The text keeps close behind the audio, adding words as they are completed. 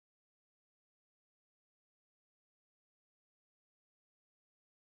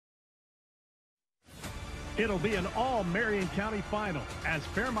It'll be an all-Marion County final as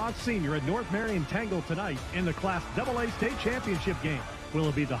Fairmont Senior and North Marion tangle tonight in the Class AA State Championship game. Will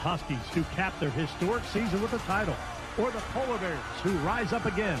it be the Huskies who cap their historic season with a title, or the Polar Bears who rise up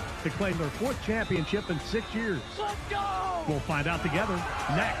again to claim their 4th championship in 6 years? Let's go! We'll find out together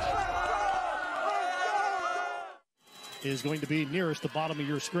next. Is going to be nearest the bottom of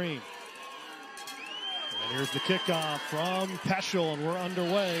your screen. And here's the kickoff from Peschel, and we're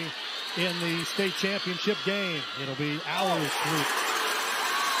underway in the state championship game. It'll be Hours group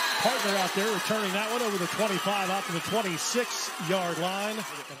partner out there returning that one over the 25 out to the 26-yard line.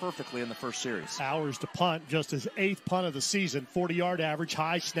 Perfectly in the first series. Hours to punt, just his 8th punt of the season. 40-yard average,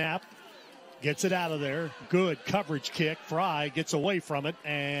 high snap. Gets it out of there. Good coverage kick. Fry gets away from it,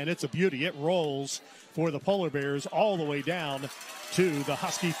 and it's a beauty. It rolls for the Polar Bears all the way down to the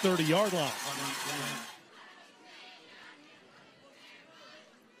Husky 30-yard line.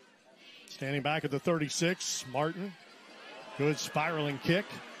 Standing back at the 36, Martin. Good spiraling kick.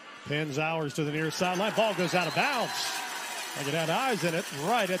 Pins Hours to the near sideline. Ball goes out of bounds. Like it had eyes in it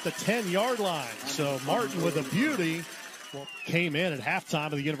right at the 10-yard line. So Martin with a beauty. Well, came in at halftime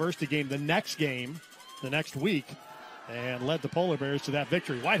of the university game, the next week, and led the Polar Bears to that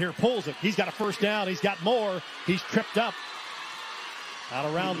victory. Whitehair pulls it. He's got a first down. He's got more. He's tripped up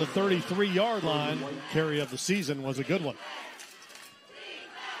out around the 33-yard line. Carry of the season was a good one.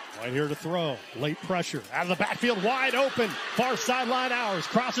 Whitehair to throw. Late pressure. Out of the backfield, wide open. Far sideline. Hours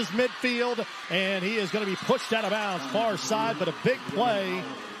crosses midfield, and he is going to be pushed out of bounds. Far side, but a big play.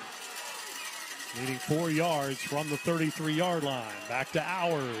 Needing 4 yards from the 33-yard line. Back to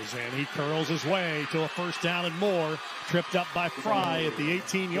Hours, and he curls his way to a first down and more. Tripped up by Fry at the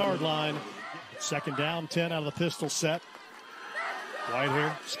 18-yard line. 2nd down, 10 out of the pistol set.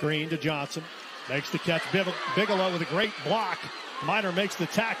 Whitehair, screen to Johnson. Makes the catch. Bigelow with a great block. Minor makes the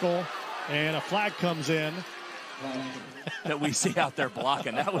tackle, and a flag comes in. That we see out there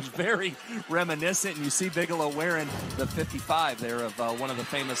blocking. That was very reminiscent, and you see Bigelow wearing the 55 there of one of the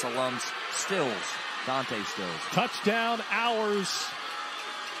famous alums, Stills, Dante Stills. Touchdown, Hours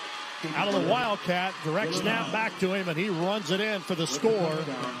out of the Wildcat. Direct snap back to him, and he runs it in for the score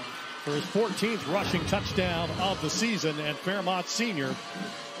for his 14th rushing touchdown of the season, and Fairmont Senior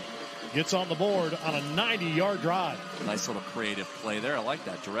gets on the board on a 90-yard drive. Nice little creative play there. I like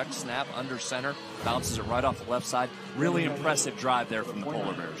that. Direct snap under center. Bounces it right off the left side. Really impressive drive there from the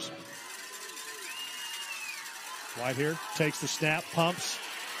Polar Bears. Whitehair takes the snap, pumps.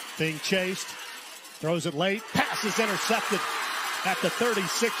 Being chased. Throws it late. Pass is intercepted at the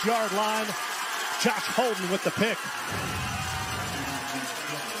 36-yard line. Josh Holden with the pick.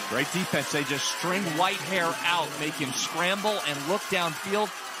 Great defense. They just string Whitehair out, make him scramble and look downfield.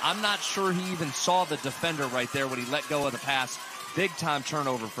 I'm not sure he even saw the defender right there when he let go of the pass. Big time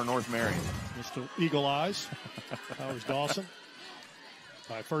turnover for North Marion. Mr. Eagle Eyes. Howard Dawson.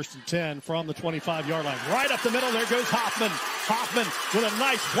 By 1st and 10 from the 25-yard line. Right up the middle, there goes Hoffman. Hoffman with a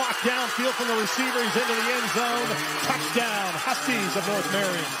nice block downfield from the receiver. He's into the end zone. Touchdown, Huskies of North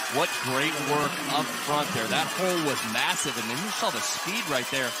Marion. What great work up front there. That hole was massive, and then you saw the speed right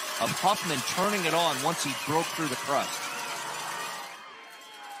there of Hoffman turning it on once he broke through the crust.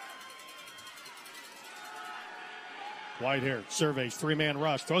 Whitehair surveys, 3-man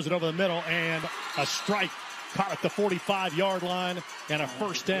rush, throws it over the middle, and a strike caught at the 45-yard line, and a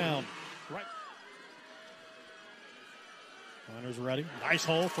first down. Right. Runners ready. Nice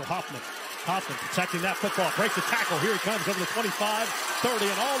hole for Hoffman. Hoffman protecting that football. Breaks the tackle. Here he comes over the 25, 30,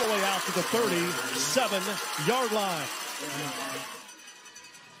 and all the way out to the 37-yard line.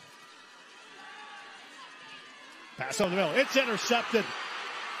 Pass over the middle. It's intercepted.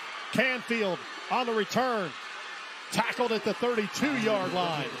 Canfield on the return. Tackled at the 32-yard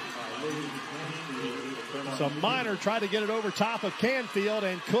line. So Minor tried to get it over top of Canfield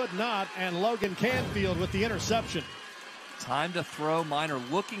and could not, and Logan Canfield with the interception. Time to throw. Minor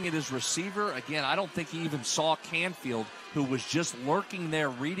looking at his receiver. Again, I don't think he even saw Canfield, who was just lurking there,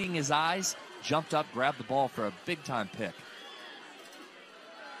 reading his eyes, jumped up, grabbed the ball for a big-time pick.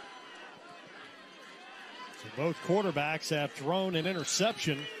 So both quarterbacks have thrown an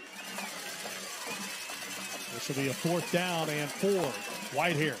interception. This will be a 4th down and 4.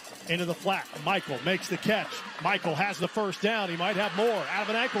 Whitehair into the flat. Michael makes the catch. Michael has the first down. He might have more. Out of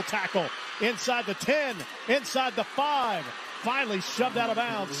an ankle tackle. Inside the 10. Inside the 5. Finally shoved out of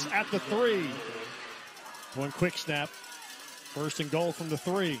bounds at the 3. One quick snap. 1st and goal from the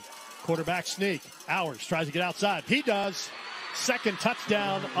 3. Quarterback sneak. Hours tries to get outside. He does. 2nd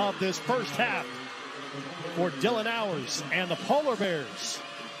touchdown of this first half for Dylan Hours and the Polar Bears.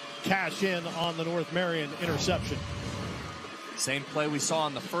 Cash in on the North Marion interception. Same play we saw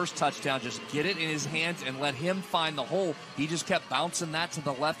on the first touchdown. Just get it in his hands and let him find the hole. He just kept bouncing that to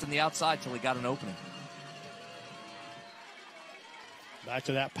the left and the outside till he got an opening. Back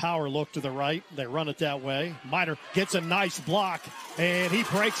to that power look to the right. They run it that way. Minor gets a nice block, and he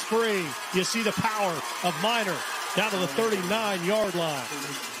breaks free. You see the power of Minor down to the 39-yard line.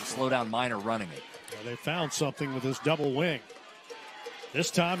 Slow down Minor running it. Well, they found something with this double wing. This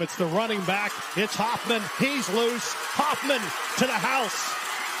time it's the running back. It's Hoffman. He's loose. Hoffman to the house.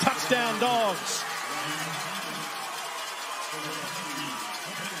 Touchdown, Dogs.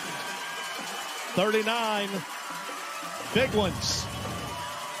 $39. Big ones.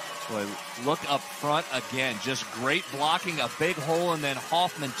 Boy, look up front again. Just great blocking, a big hole, and then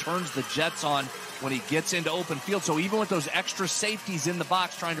Hoffman turns the Jets on when he gets into open field. So even with those extra safeties in the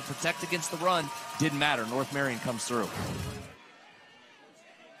box trying to protect against the run, didn't matter. North Marion comes through.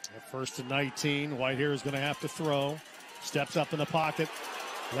 First and 19. Whitehair is going to have to throw. Steps up in the pocket.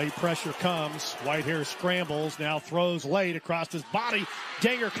 Late pressure comes. Whitehair scrambles. Now throws late across his body.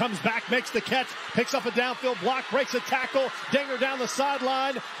 Dinger comes back, makes the catch. Picks up a downfield block. Breaks a tackle. Dinger down the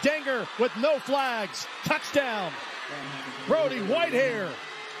sideline. Dinger with no flags. Touchdown. Brody Whitehair,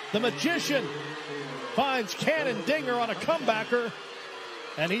 the magician, finds Cannon Dinger on a comebacker,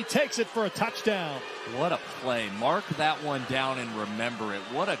 and he takes it for a touchdown. What a play. Mark that one down and remember it.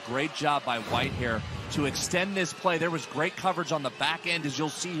 What a great job by Whitehair to extend this play. There was great coverage on the back end, as you'll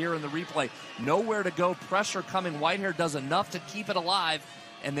see here in the replay. Nowhere to go. Pressure coming. Whitehair does enough to keep it alive.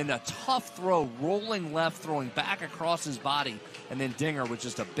 And then a tough throw, rolling left, throwing back across his body. And then Dinger with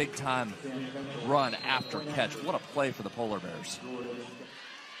just a big-time run after catch. What a play for the Polar Bears.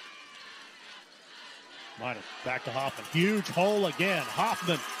 Minor back to Hoffman. Huge hole again.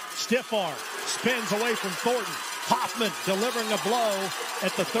 Hoffman, stiff arm, spins away from Thornton. Hoffman delivering a blow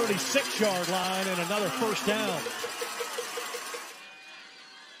at the 36-yard line and another first down.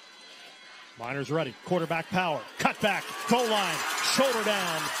 Minor's ready. Quarterback power. Cut back. Goal line. Shoulder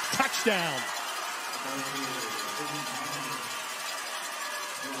down. Touchdown.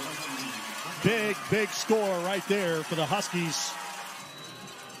 Big score right there for the Huskies.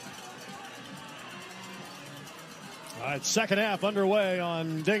 All right, second half underway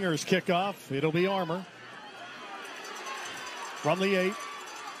on Dinger's kickoff. It'll be Armour. From the 8.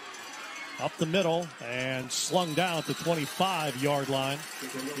 Up the middle and slung down at the 25-yard line.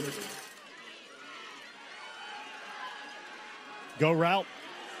 Go route.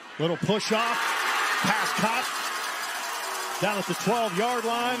 Little push off. Pass caught. Down at the 12-yard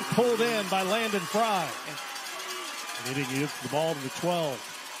line. Pulled in by Landon Fry. Needing to give the ball to the 12.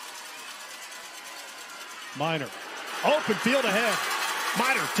 Minor. Open field ahead.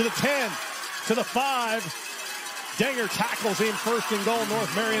 Minor to the 10. To the 5. Dinger tackles in first and goal.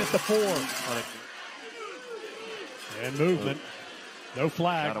 North Marion at the 4. And movement. No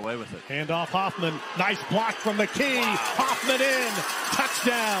flag. Got away with it. Hand off Hoffman. Nice block from McKee. Wow. Hoffman in.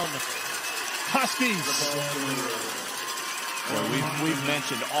 Touchdown. Huskies. Well, we've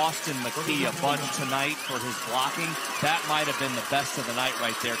mentioned Austin McKee a bunch tonight for his blocking. That might have been the best of the night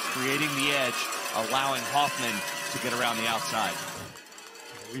right there, creating the edge, allowing Hoffman to get around the outside.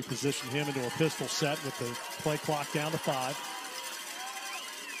 Reposition him into a pistol set with the play clock down to 5.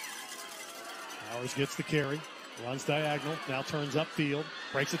 Bowers gets the carry. Runs diagonal, now turns upfield.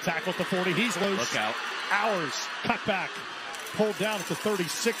 Breaks a tackle at the 40. He's loose. Look out. Hours, cut back. Pulled down at the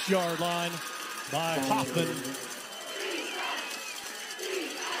 36-yard line by Hoffman.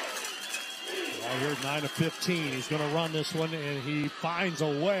 Right here, 9 of 15. He's going to run this one, and he finds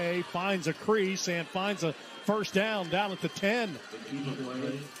a way, finds a crease, and finds a first down at the 10.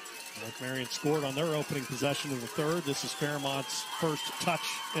 North Marion scored on their opening possession of the third. This is Fairmont's first touch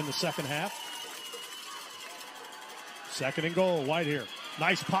in the second half. Second and goal, Whitehair.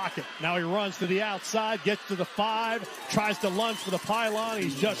 Nice pocket. Now he runs to the outside, gets to the 5, tries to lunge for the pylon.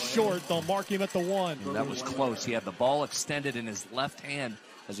 He's just short. They'll mark him at the 1. That was close. He had the ball extended in his left hand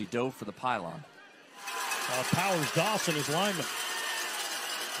as he dove for the pylon. Powers Dawson is lineman.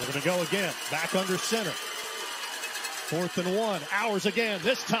 They're going to go again. Back under center. 4th and 1. Hours again.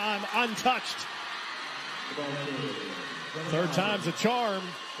 This time untouched. Third time's a charm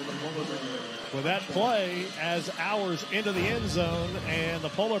with that play as Hours into the end zone, and the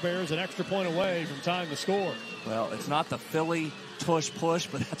Polar Bears an extra point away from tying the score. Well, it's not the Philly tush push,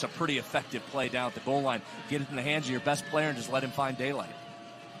 but that's a pretty effective play down at the goal line. Get it in the hands of your best player and just let him find daylight.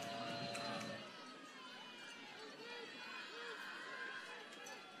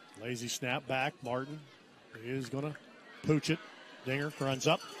 Lazy snap back. Martin is going to pooch it. Dinger runs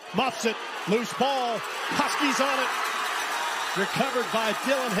up, muffs it, loose ball. Huskies on it. Recovered by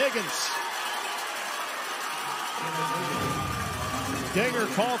Dylan Higgins. Dinger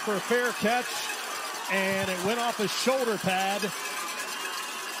called for a fair catch, and it went off his shoulder pad.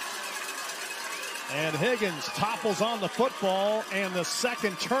 And Higgins topples on the football, and the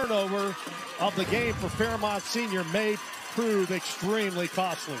second turnover of the game for Fairmont Senior may prove extremely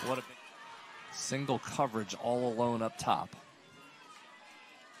costly. What a big single coverage all alone up top.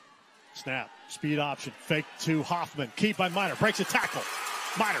 Snap, speed option, fake to Hoffman, keyed by Minor, breaks a tackle.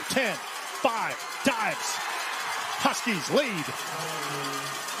 Minor, 10, 5, dives. Huskies lead.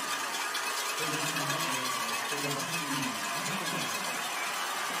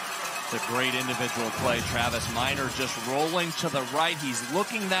 It's a great individual play. Travis Minor just rolling to the right. He's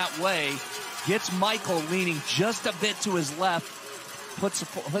looking that way. Gets Michael leaning just a bit to his left. Puts a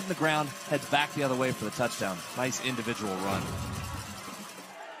foot in the ground. Heads back the other way for the touchdown. Nice individual run.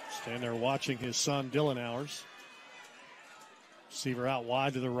 Stand there watching his son, Dylan Hours. Receiver out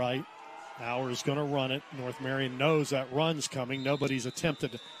wide to the right. Hours going to run it. North Marion knows that run's coming. Nobody's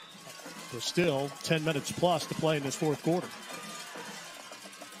attempted. There's still 10 minutes plus to play in this fourth quarter.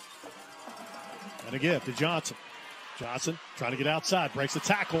 And a give to Johnson. Johnson trying to get outside, breaks a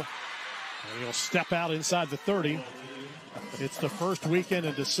tackle, and he'll step out inside the 30. It's the first weekend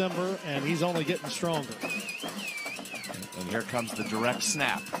in December, and he's only getting stronger. And here comes the direct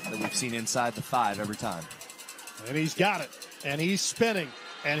snap that we've seen inside the 5 every time. And he's got it, and he's spinning,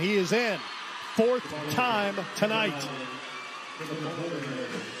 and he is in. Fourth time tonight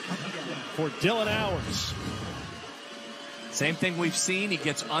for Dylan Hours. Same thing we've seen. He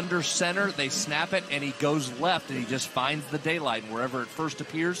gets under center, they snap it, and he goes left, and he just finds the daylight. And wherever it first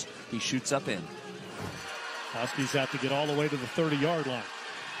appears, he shoots up in. Huskies have to get all the way to the 30-yard line.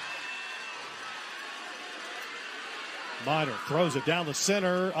 Minor throws it down the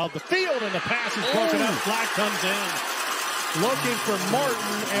center of the field, and the pass is broken up. Flag comes in. Looking for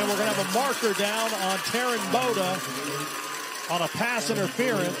Martin, and we're going to have a marker down on Taryn Boda on a pass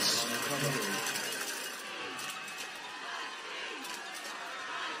interference.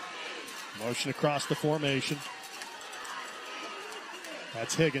 Motion across the formation.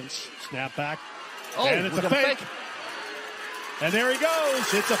 That's Higgins. Snap back. And it's a fake. And there he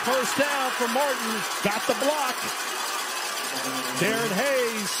goes. It's a first down for Martin. Got the block. Darren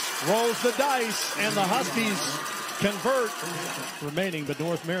Hayes rolls the dice, and the Huskies convert. Remaining, but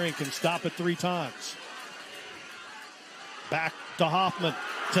North Marion can stop it 3 times. Back to Hoffman.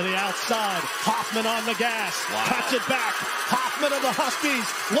 To the outside. Hoffman on the gas. Wow. Cuts it back. Hoffman of the Huskies.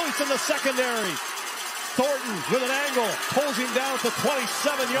 Loose in the secondary. Thornton with an angle. Pulls him down at the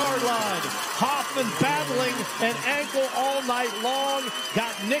 27-yard line. Hoffman battling an ankle all night long.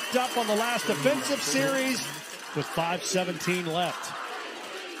 Got nicked up on the last defensive series with 5:17 left.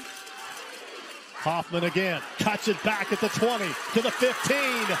 Hoffman again. Cuts it back at the 20 to the 15.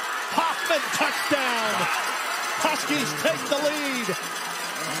 Hoffman touchdown. Huskies take the lead.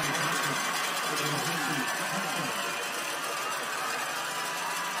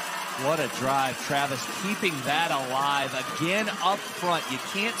 What a drive, Travis, keeping that alive. Again, up front, you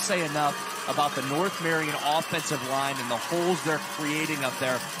can't say enough about the North Marion offensive line and the holes they're creating up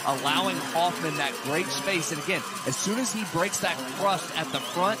there, allowing Hoffman that great space. And again, as soon as he breaks that crust at the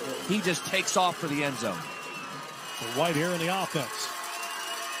front, he just takes off for the end zone. The White here in the offense.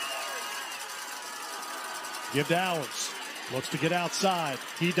 Give to Hours. Looks to get outside.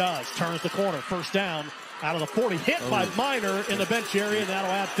 He does. Turns the corner. First down. Out of the 40, hit by Minor in the bench area, and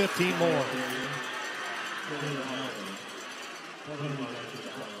that'll add 15 more.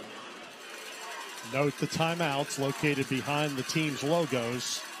 Note the timeouts located behind the team's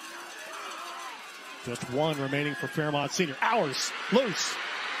logos. Just one remaining for Fairmont Senior. Hours loose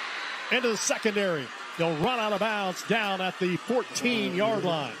into the secondary. They'll run out of bounds down at the 14-yard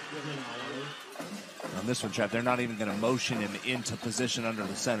line. On this one, Trev, they're not even going to motion him into position under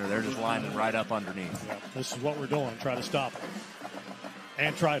the center. They're just lining right up underneath. Yeah, this is what we're doing, try to stop it.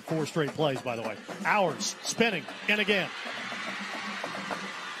 And tried 4 straight plays, by the way. Hours spinning, and again.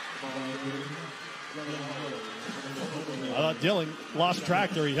 I thought Dylan lost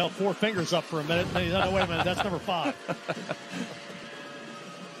track there. He held 4 fingers up for a minute. And he thought, oh, wait a minute, that's number 5.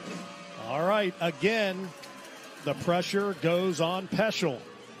 All right, again, the pressure goes on Peschel.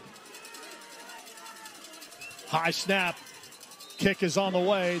 High snap. Kick is on the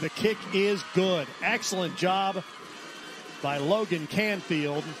way. The kick is good. Excellent job by Logan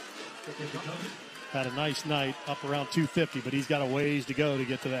Canfield. Had a nice night, up around 250, but he's got a ways to go to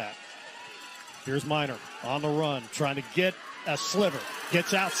get to that. Here's Minor on the run, trying to get a sliver.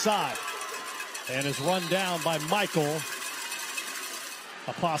 Gets outside and is run down by Michael.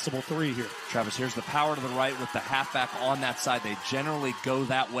 A possible 3 here. Travis, here's the power to the right with the halfback on that side. They generally go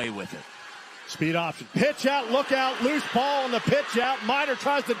that way with it. Speed option. Pitch out, look out, loose ball on the pitch out. Minor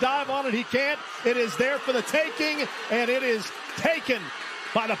tries to dive on it. He can't. It is there for the taking, and it is taken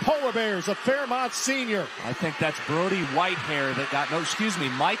by the Polar Bears of Fairmont Senior. I think that's Brody Whitehair that got,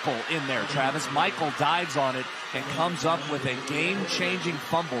 Michael in there, Travis. Michael dives on it and comes up with a game-changing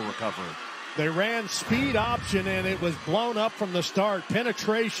fumble recovery. They ran speed option, and it was blown up from the start.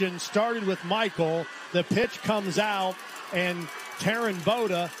 Penetration started with Michael. The pitch comes out, and Taryn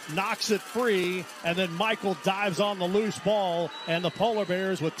Boda knocks it free, and then Michael dives on the loose ball, and the Polar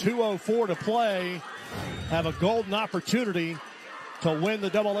Bears, with 2:04 to play, have a golden opportunity to win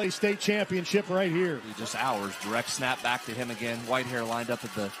the AA state championship right here. Just hours. Direct snap back to him again. Whitehair lined up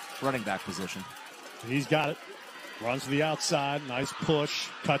at the running back position. He's got it. Runs to the outside. Nice push.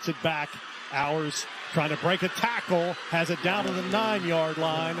 Cuts it back. Hours trying to break a tackle. Has it down to the 9-yard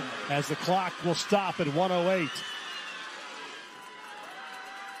line as the clock will stop at 1:08.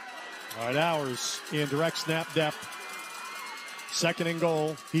 All right, Hours in direct snap depth. Second and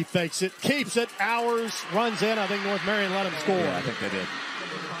goal. He fakes it, keeps it. Hours runs in. I think North Marion let him score. Yeah, I think they did.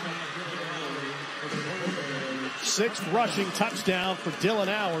 6th rushing touchdown for Dylan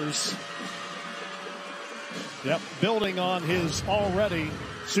Hours. Yep, building on his already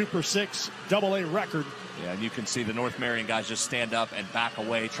Super 6 AA record. Yeah, and you can see the North Marion guys just stand up and back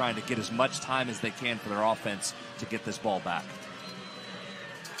away, trying to get as much time as they can for their offense to get this ball back.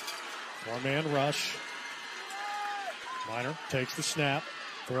 4-man rush. Minor takes the snap,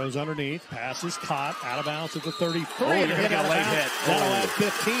 throws underneath, passes caught, out of bounds at the 33. Oh, you're going to get a late hit. That'll add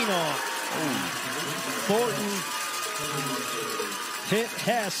 15 on. Thornton hit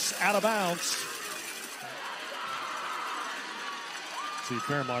Hess out of bounds. See,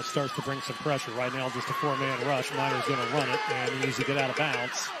 Fairmont starts to bring some pressure right now. Just a 4-man rush. Minor's going to run it, and he needs to get out of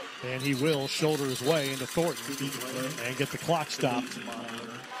bounds. And he will shoulder his way into Thornton and get the clock stopped.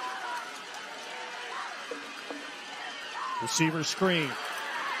 Receiver screen.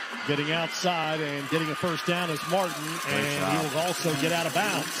 Getting outside and getting a first down is Martin, and he will also get out of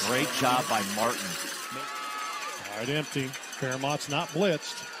bounds. Great job by Martin. All right, empty. Fairmont's not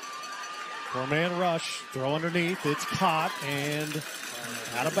blitzed. 4-man rush. Throw underneath. It's caught and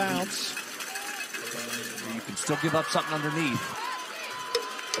out of bounds. You can still give up something underneath,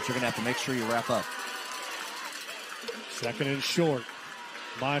 but you're going to have to make sure you wrap up. Second and short.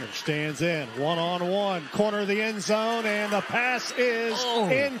 Minor stands in. 1-on-1. Corner of the end zone, and the pass is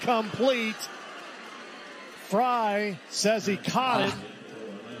incomplete. Fry says he caught it.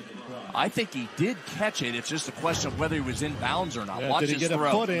 I think he did catch it. It's just a question of whether he was in bounds or not. Watch did he his get throw.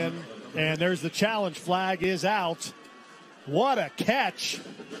 a foot in? And there's the challenge flag is out. What a catch.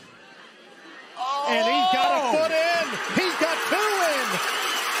 And he's got a foot in. He's got 2 in.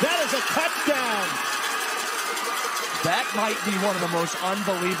 That is a touchdown. That might be one of the most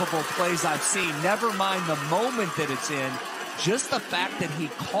unbelievable plays I've seen. Never mind the moment that it's in. Just the fact that he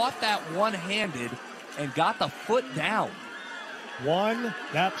caught that one-handed and got the foot down.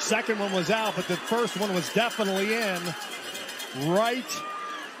 That second one was out, but the first one was definitely in. Right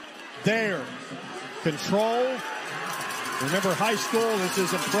there. Control. Remember high school, this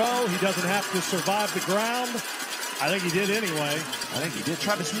isn't pro. He doesn't have to survive the ground. I think he did anyway. I think he did.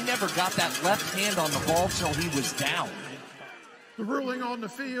 Travis, he never got that left hand on the ball till he was down. The ruling on the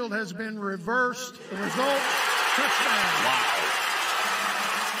field has been reversed. The result, touchdown. Wow.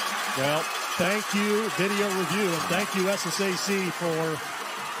 Well, thank you, video review, and thank you, SSAC, for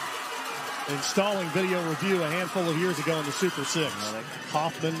installing video review a handful of years ago in the Super 6.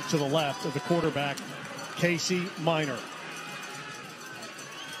 Hoffman to the left of the quarterback, Casey Minor.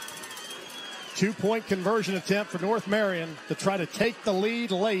 2-point conversion attempt for North Marion to try to take the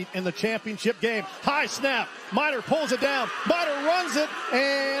lead late in the championship game. High snap. Minor pulls it down. Minor runs it,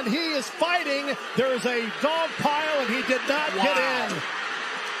 and he is fighting. There's a dog pile, and he did not get in.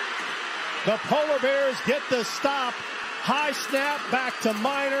 The Polar Bears get the stop. High snap back to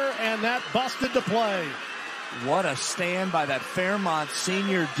Minor, and that busted the play. What a stand by that Fairmont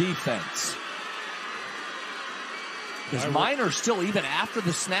senior defense. Because Minor still, even after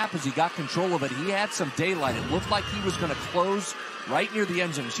the snap, as he got control of it, he had some daylight. It looked like he was going to close right near the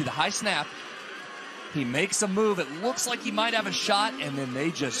end zone. You see the high snap. He makes a move. It looks like he might have a shot, and then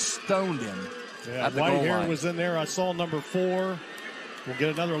they just stoned him at the goal line. Whitehair was in there. I saw number 4. We'll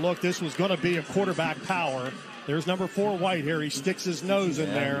get another look. This was going to be a quarterback power. There's number 4, Whitehair. He sticks his nose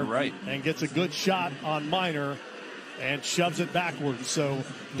in there and gets a good shot on Minor and shoves it backwards. So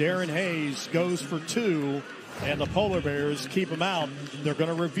Darren Hayes goes for 2. And the Polar Bears keep him out. They're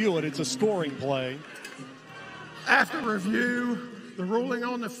going to review it. It's a scoring play. After review, the ruling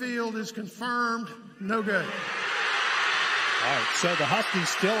on the field is confirmed. No good. All right, so the Huskies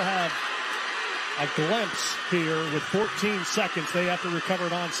still have a glimpse here with 14 seconds. They have to recover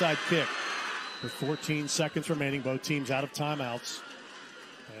an onside kick. With 14 seconds remaining, both teams out of timeouts.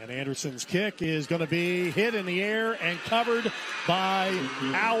 And Anderson's kick is going to be hit in the air and covered by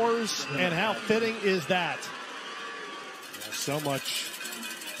Hours. And how fitting is that? So much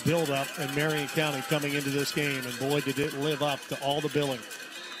build-up in Marion County coming into this game, and boy, did it live up to all the billing.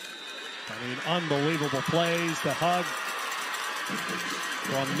 I mean, unbelievable plays. The hug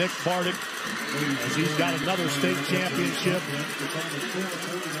from Nick Bardick as he's got another state championship.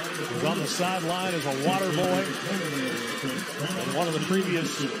 He's on the sideline as a water boy. And one of the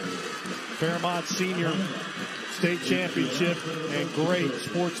previous Fairmont senior state championship and great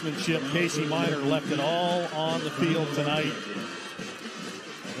sportsmanship. Casey Miner left it all on the field tonight.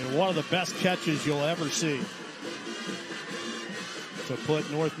 And one of the best catches you'll ever see to put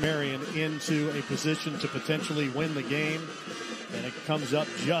North Marion into a position to potentially win the game. And it comes up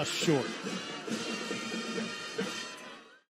just short.